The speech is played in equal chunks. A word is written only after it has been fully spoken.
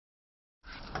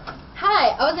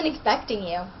I wasn't expecting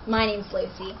you. My name's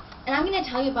Lucy, and I'm going to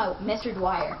tell you about Mr.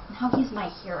 Dwyer and how he's my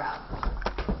hero.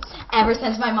 Ever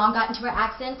since my mom got into her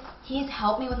accident, he's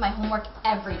helped me with my homework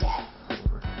every day.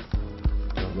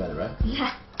 Sounds better, right?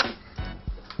 Yeah.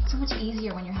 So much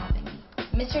easier when you're helping me.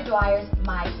 Mr. Dwyer's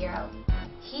my hero.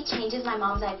 He changes my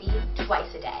mom's IV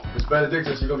twice a day. Miss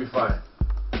Benedictus, you're going to be fine.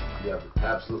 You have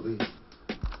absolutely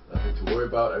nothing to worry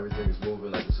about. Everything is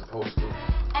moving like it's supposed to.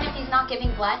 And if he's not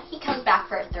giving blood, he comes back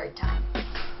for a third time.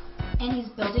 And he's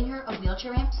building her a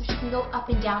wheelchair ramp so she can go up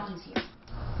and down easier.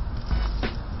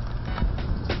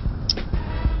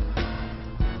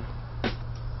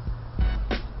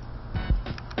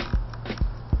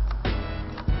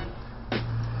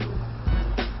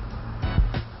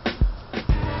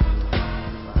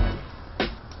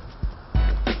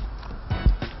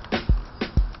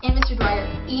 And Mr. Dwyer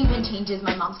even changes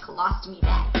my mom's colostomy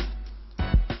bag.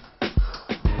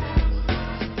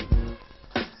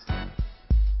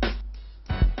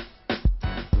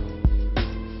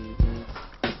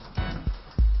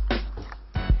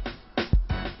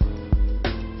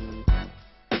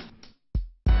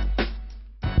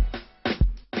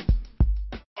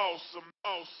 Awesome,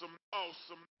 awesome,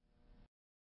 awesome.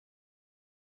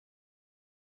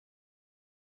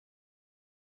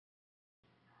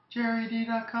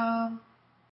 GerryD.com